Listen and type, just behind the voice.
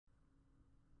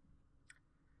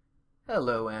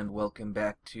Hello and welcome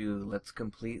back to Let's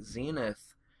Complete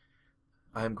Zenith.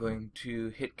 I'm going to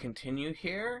hit continue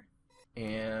here,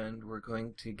 and we're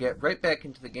going to get right back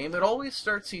into the game. It always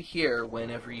starts you here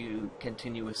whenever you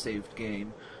continue a saved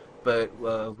game, but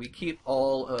we keep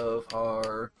all of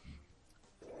our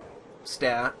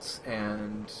stats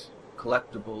and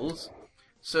collectibles.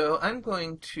 So I'm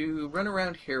going to run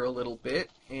around here a little bit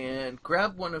and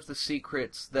grab one of the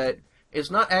secrets that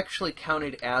is not actually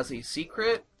counted as a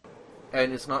secret,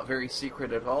 and is not very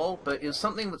secret at all, but is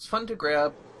something that's fun to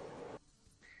grab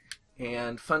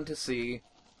and fun to see.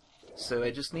 So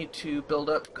I just need to build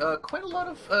up quite a lot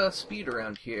of speed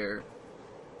around here.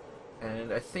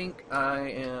 And I think I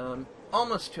am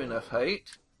almost to enough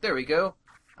height. There we go.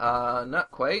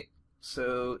 Not quite.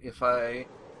 So if I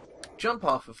jump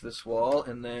off of this wall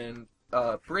and then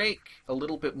break a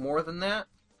little bit more than that,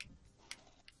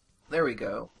 there we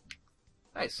go.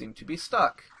 I seem to be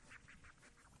stuck.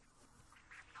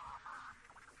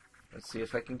 Let's see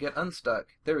if I can get unstuck.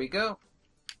 There we go.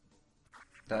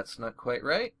 That's not quite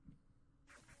right.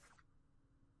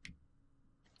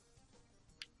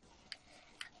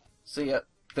 So yeah,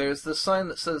 there's this sign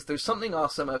that says there's something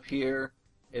awesome up here,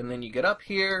 and then you get up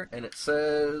here and it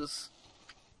says,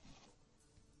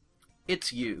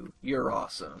 it's you. You're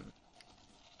awesome.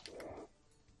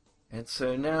 And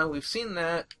so now we've seen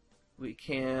that, we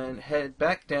can head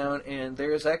back down, and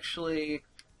there's actually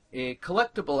a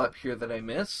collectible up here that I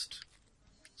missed,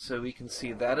 so we can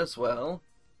see that as well.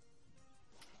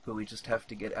 But we just have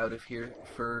to get out of here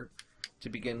to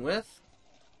begin with.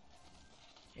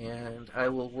 And I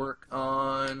will work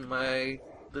on my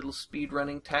little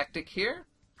speedrunning tactic here.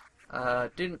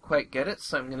 Didn't quite get it,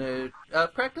 so I'm going to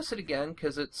practice it again,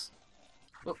 because it's...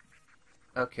 Whoop.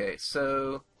 Okay,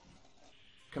 so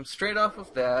come straight off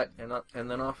of that,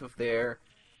 and then off of there,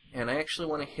 and I actually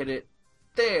want to hit it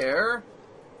there,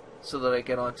 so that I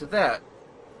get onto that.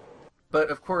 But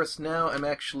of course now I'm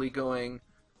actually going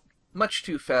much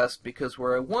too fast because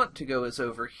where I want to go is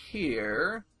over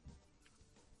here.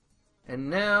 And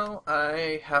now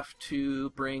I have to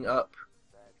bring up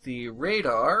the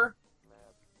radar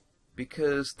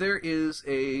because there is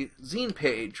a zine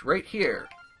page right here.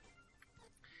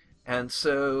 And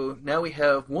so now we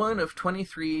have one of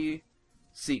 23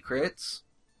 secrets.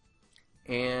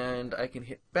 And I can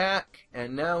hit back,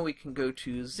 and now we can go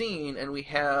to Zine, and we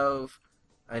have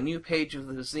a new page of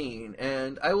the Zine.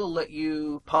 And I will let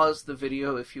you pause the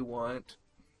video if you want,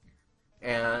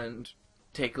 and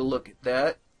take a look at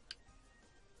that.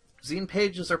 Zine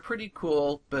pages are pretty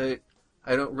cool, but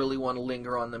I don't really want to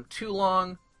linger on them too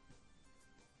long.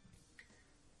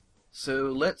 So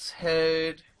let's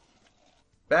head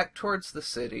back towards the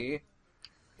city,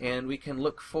 and we can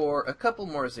look for a couple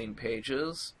more Zine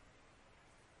pages.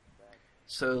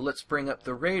 So let's bring up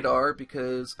the radar,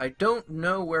 because I don't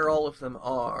know where all of them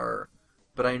are,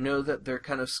 but I know that they're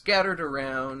kind of scattered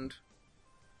around.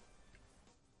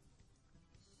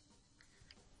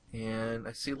 And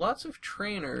I see lots of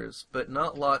trainers, but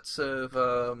not lots of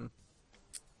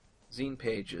zine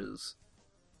pages.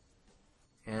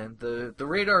 And the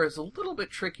radar is a little bit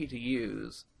tricky to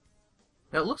use.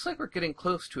 Now it looks like we're getting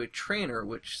close to a trainer,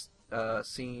 which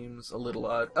seems a little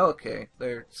odd. Oh, okay,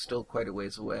 they're still quite a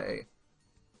ways away.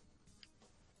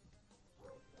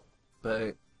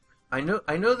 But I know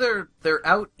they're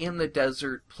out in the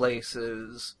desert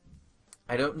places.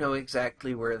 I don't know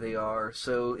exactly where they are,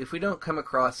 so if we don't come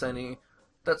across any,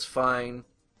 that's fine.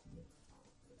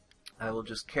 I will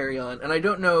just carry on. And I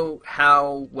don't know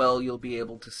how well you'll be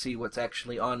able to see what's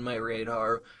actually on my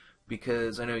radar,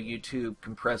 because I know YouTube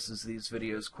compresses these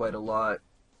videos quite a lot.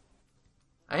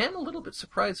 I am a little bit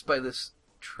surprised by this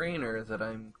trainer that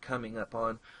I'm coming up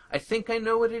on. I think I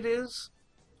know what it is.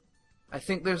 I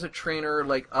think there's a trainer,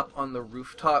 like, up on the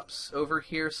rooftops over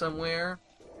here somewhere.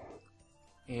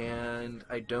 And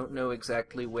I don't know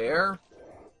exactly where.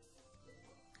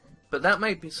 But that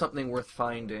might be something worth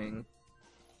finding.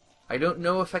 I don't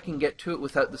know if I can get to it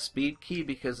without the speed key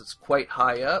because it's quite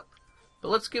high up. But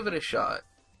let's give it a shot.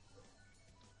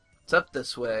 It's up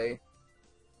this way.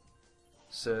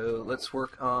 So let's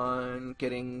work on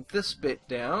getting this bit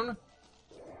down,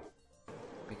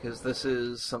 because this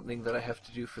is something that I have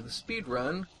to do for the speed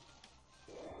run.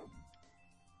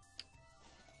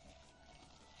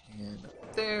 And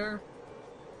up there.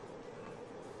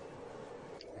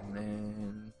 And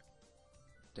then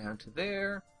down to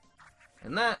there.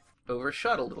 And that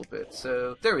overshot a little bit.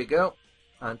 So there we go.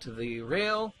 Onto the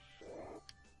rail.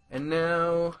 And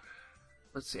now,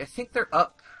 let's see, I think they're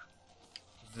up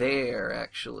there,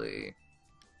 actually.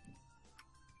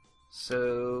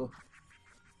 So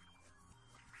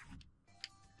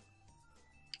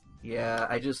Yeah,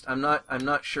 I'm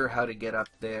not sure how to get up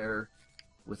there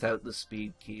without the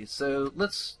speed key. So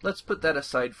let's put that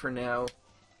aside for now.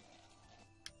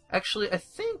 Actually, I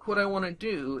think what I want to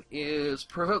do is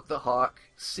provoke the Hawk,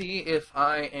 see if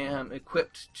I am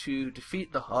equipped to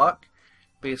defeat the Hawk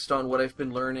based on what I've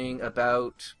been learning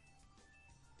about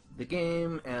the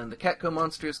game and the Catco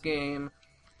Monsters game,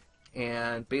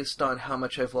 and based on how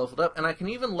much I've leveled up. And I can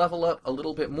even level up a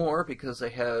little bit more because I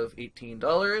have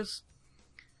 $18.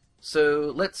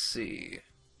 So let's see.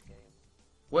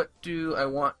 What do I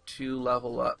want to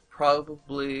level up?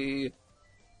 Probably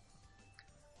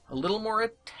a little more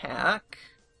attack.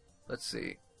 Let's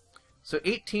see. So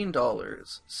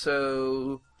 $18.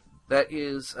 So that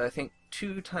is, I think,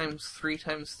 2 times 3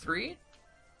 times 3.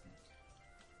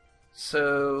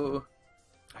 So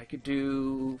I could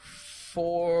do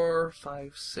 4,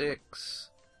 5, 6.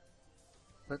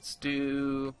 Let's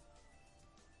do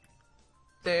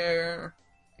there,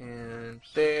 and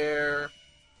there,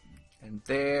 and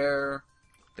there,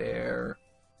 there,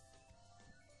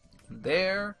 and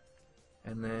there,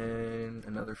 and then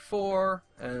another 4,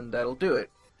 and that'll do it.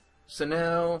 So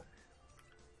now,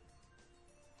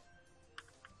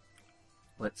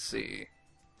 let's see.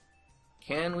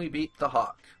 Can we beat the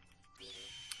Hawk?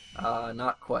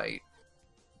 Not quite.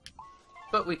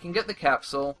 But we can get the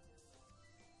capsule,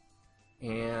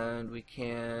 and we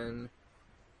can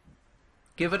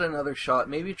give it another shot.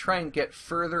 Maybe try and get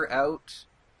further out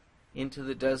into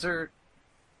the desert.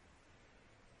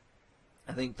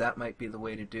 I think that might be the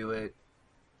way to do it.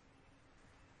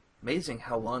 Amazing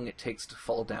how long it takes to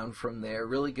fall down from there.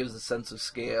 Really gives a sense of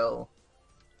scale.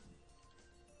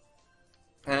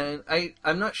 And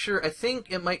I'm not sure. I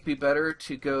think it might be better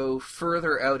to go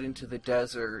further out into the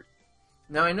desert.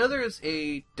 Now, I know there's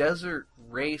a desert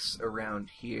race around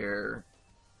here.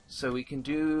 So we can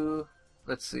do...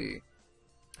 Let's see.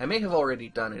 I may have already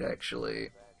done it, actually.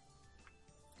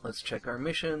 Let's check our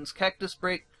missions. Cactus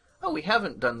Break. Oh, we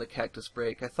haven't done the Cactus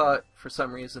Break. I thought, for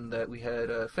some reason, that we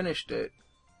had finished it.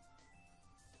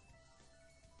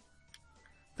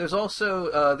 There's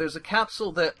also, there's a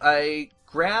capsule that I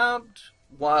grabbed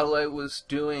while I was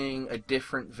doing a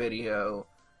different video,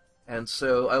 and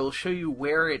so I will show you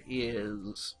where it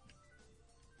is,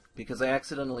 because I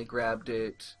accidentally grabbed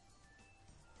it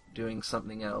doing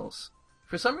something else.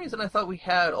 For some reason I thought we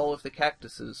had all of the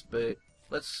cactuses, but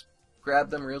let's grab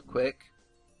them real quick.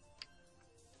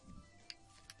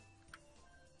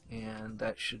 And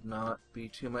that should not be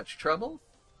too much trouble.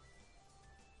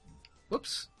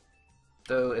 Whoops.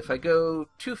 Though if I go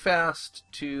too fast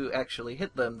to actually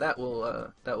hit them, that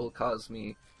will cause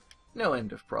me no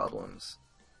end of problems.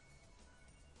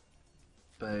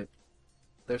 But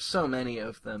there's so many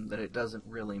of them that it doesn't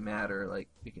really matter. Like,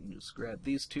 we can just grab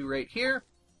these two right here,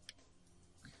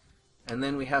 and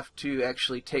then we have to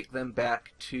actually take them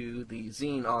back to the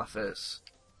Zine office,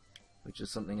 which is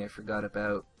something I forgot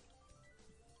about.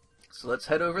 So let's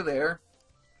head over there.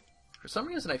 For some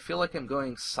reason I feel like I'm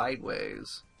going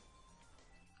sideways.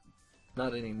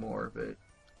 Not anymore, but it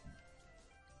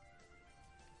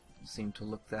seemed to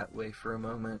look that way for a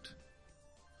moment.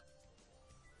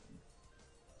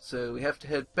 So we have to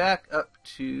head back up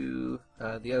to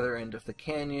the other end of the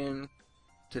canyon,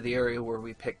 to the area where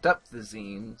we picked up the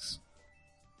zines,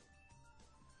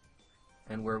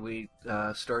 and where we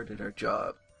started our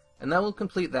job. And that will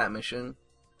complete that mission.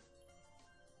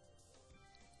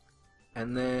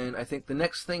 And then I think the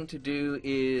next thing to do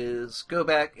is go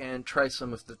back and try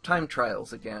some of the time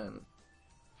trials again.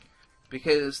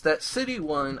 Because that city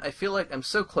one, I feel like I'm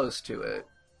so close to it.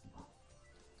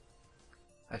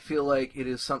 I feel like it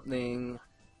is something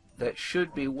that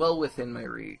should be well within my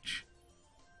reach.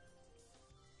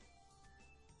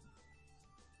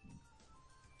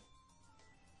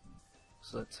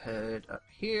 So let's head up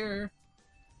here.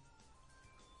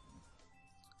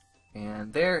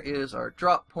 And there is our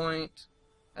drop point.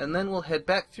 And then we'll head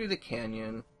back through the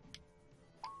canyon.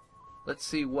 Let's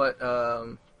see what,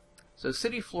 so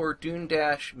City Floor, Dune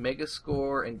Dash,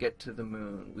 Megascore, and Get to the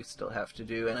Moon we still have to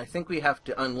do. And I think we have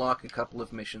to unlock a couple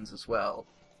of missions as well.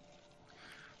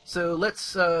 So let's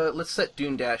set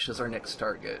Dune Dash as our next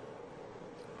target.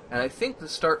 And I think the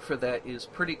start for that is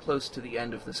pretty close to the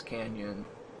end of this canyon.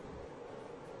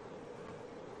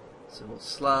 So we'll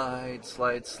slide,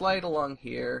 slide, slide along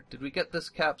here. Did we get this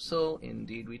capsule?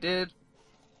 Indeed we did.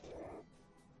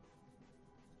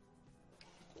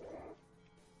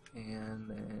 And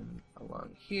then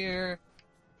along here.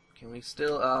 Can we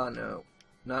still... Ah, no.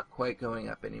 Not quite going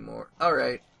up anymore.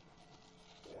 Alright.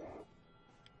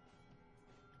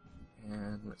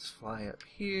 And let's fly up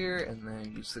here, and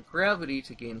then use the gravity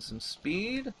to gain some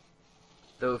speed.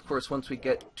 Though, of course, once we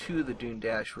get to the Dune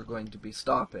Dash, we're going to be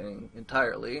stopping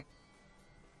entirely.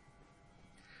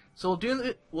 So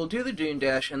we'll do the Dune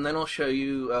Dash, and then I'll show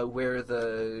you where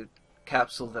the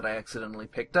capsule that I accidentally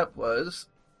picked up was.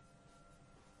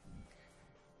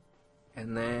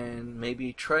 And then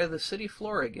maybe try the city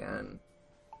floor again.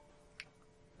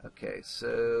 Okay,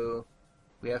 so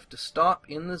we have to stop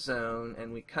in the zone,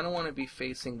 and we kind of want to be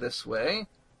facing this way.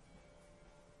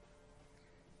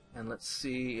 And let's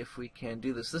see if we can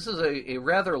do this. This is a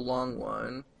rather long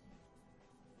one.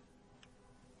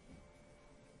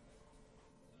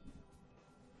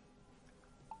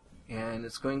 And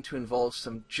it's going to involve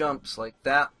some jumps like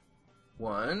that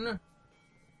one.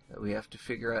 That we have to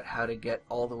figure out how to get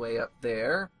all the way up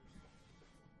there.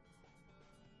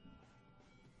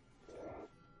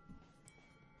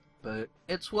 But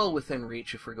it's well within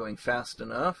reach if we're going fast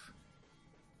enough.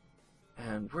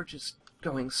 And we're just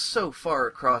going so far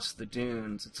across the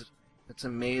dunes. It's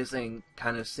amazing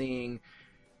kind of seeing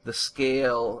the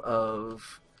scale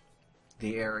of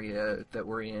the area that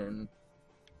we're in.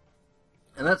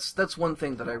 And that's one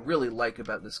thing that I really like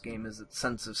about this game, is its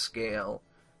sense of scale.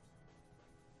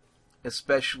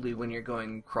 Especially when you're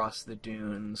going across the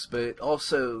dunes, but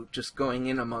also just going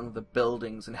in among the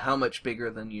buildings and how much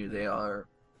bigger than you they are.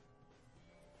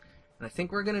 And I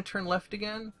think we're going to turn left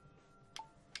again.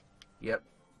 Yep.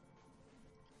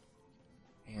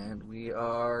 And we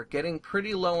are getting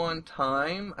pretty low on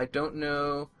time. I don't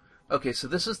know... Okay, so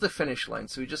this is the finish line,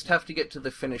 so we just have to get to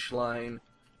the finish line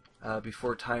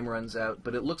before time runs out.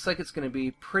 But it looks like it's going to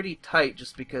be pretty tight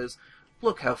just because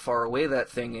look how far away that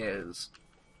thing is.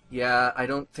 Yeah, I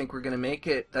don't think we're going to make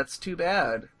it. That's too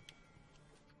bad.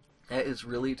 That is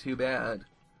really too bad.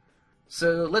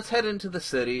 So let's head into the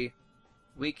city.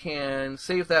 We can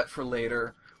save that for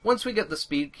later. Once we get the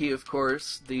speed key, of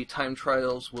course, the time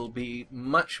trials will be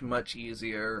much, much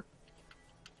easier.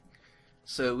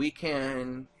 So we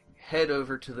can head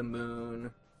over to the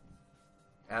moon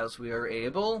as we are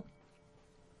able.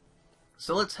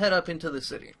 So let's head up into the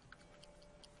city.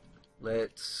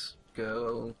 Let's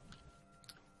go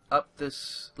up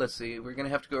this... Let's see, we're going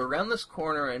to have to go around this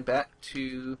corner and back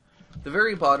to the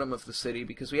very bottom of the city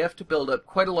because we have to build up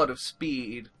quite a lot of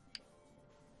speed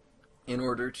in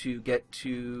order to get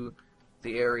to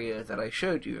the area that I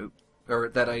showed you, or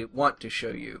that I want to show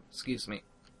you, excuse me.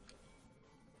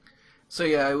 So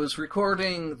yeah, I was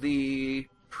recording the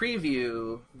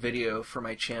preview video for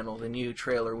my channel, the new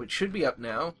trailer, which should be up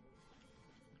now.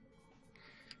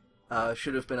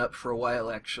 Should have been up for a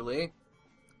while, actually.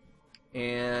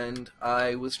 And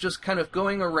I was just kind of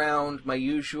going around my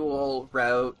usual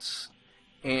routes,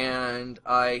 and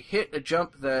I hit a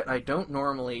jump that I don't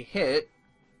normally hit,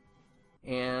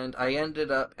 and I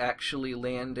ended up actually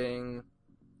landing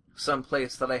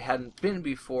someplace that I hadn't been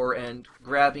before and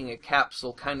grabbing a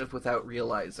capsule kind of without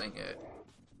realizing it.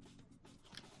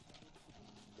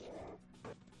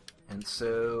 And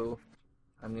so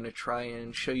I'm going to try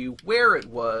and show you where it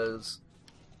was,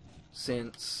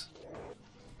 since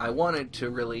I wanted to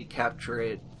really capture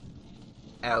it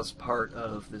as part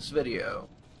of this video.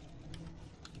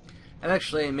 And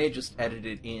actually I may just edit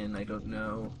it in, I don't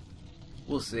know.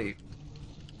 We'll see.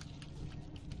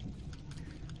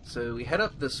 So we head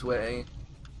up this way,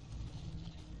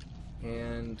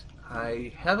 and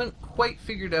I haven't quite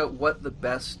figured out what the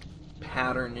best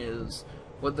pattern is,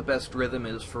 what the best rhythm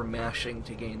is for mashing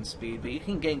to gain speed, but you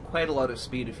can gain quite a lot of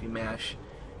speed if you mash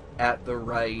at the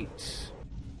right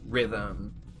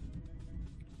rhythm.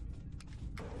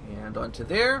 And onto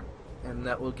there, and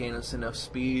that will gain us enough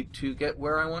speed to get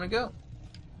where I want to go.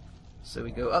 So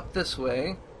we go up this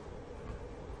way,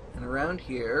 and around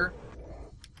here,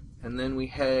 and then we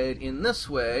head in this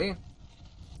way,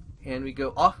 and we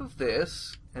go off of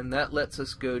this, and that lets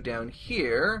us go down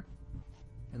here,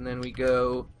 and then we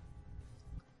go...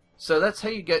 So that's how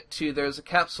you get to... There's a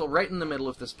capsule right in the middle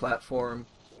of this platform.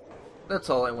 That's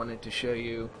all I wanted to show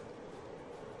you.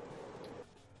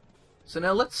 So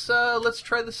now let's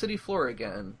try the city floor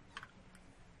again.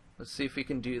 Let's see if we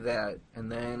can do that,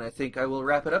 and then I think I will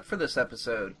wrap it up for this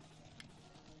episode.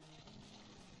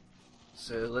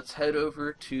 So let's head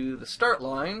over to the start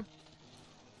line,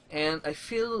 and I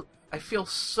feel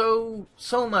so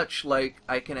much like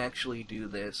I can actually do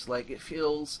this. Like, it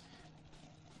feels,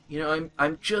 you know,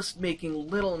 I'm just making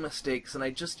little mistakes, and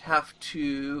I just have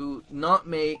to not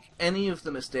make any of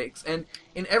the mistakes. And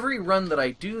in every run that I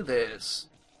do this,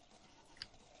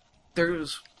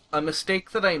 there's a mistake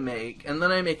that I make, and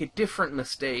then I make a different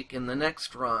mistake in the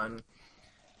next run.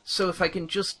 So if I can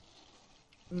just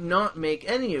not make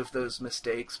any of those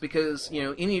mistakes, because, you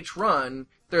know, in each run,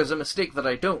 there's a mistake that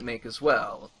I don't make as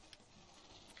well.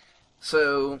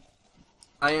 So,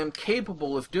 I am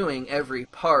capable of doing every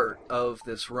part of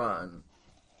this run.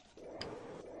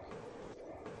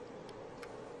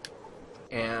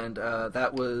 And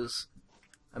that was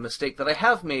a mistake that I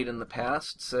have made in the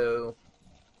past, so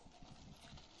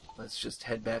let's just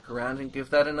head back around and give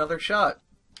that another shot.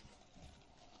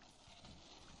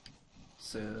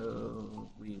 So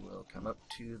we will come up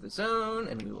to the zone,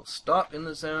 and we will stop in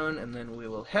the zone, and then we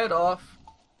will head off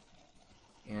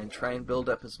and try and build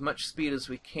up as much speed as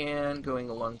we can going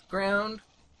along the ground.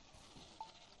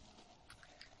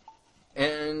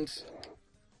 And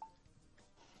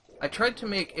I tried to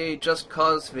make a Just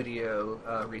Cause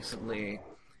video recently,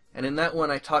 and in that one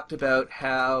I talked about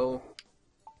how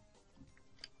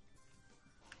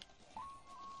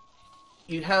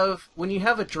when you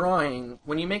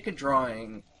make a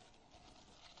drawing,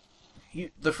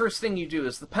 the first thing you do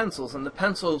is the pencils, and the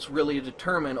pencils really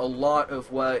determine a lot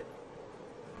of what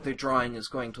the drawing is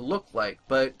going to look like,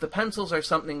 but the pencils are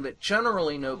something that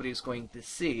generally nobody's going to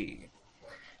see.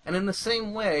 And in the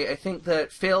same way, I think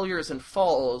that failures and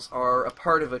falls are a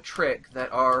part of a trick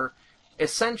that are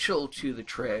essential to the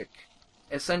trick,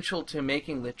 essential to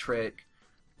making the trick,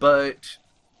 but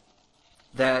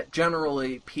that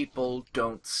generally people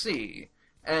don't see.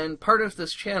 And part of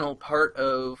this channel, part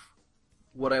of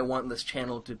what I want this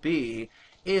channel to be,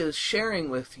 is sharing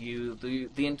with you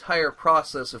the entire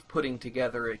process of putting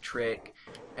together a trick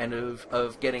and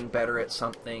of getting better at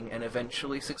something and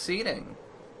eventually succeeding.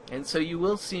 And so you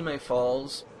will see my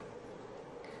falls,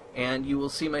 and you will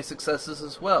see my successes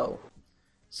as well.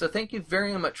 So thank you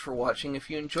very much for watching. If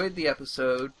you enjoyed the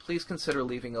episode, please consider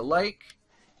leaving a like.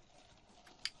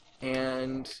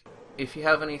 And if you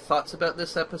have any thoughts about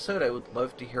this episode, I would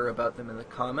love to hear about them in the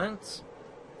comments.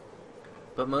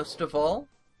 But most of all,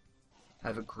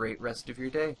 have a great rest of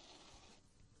your day.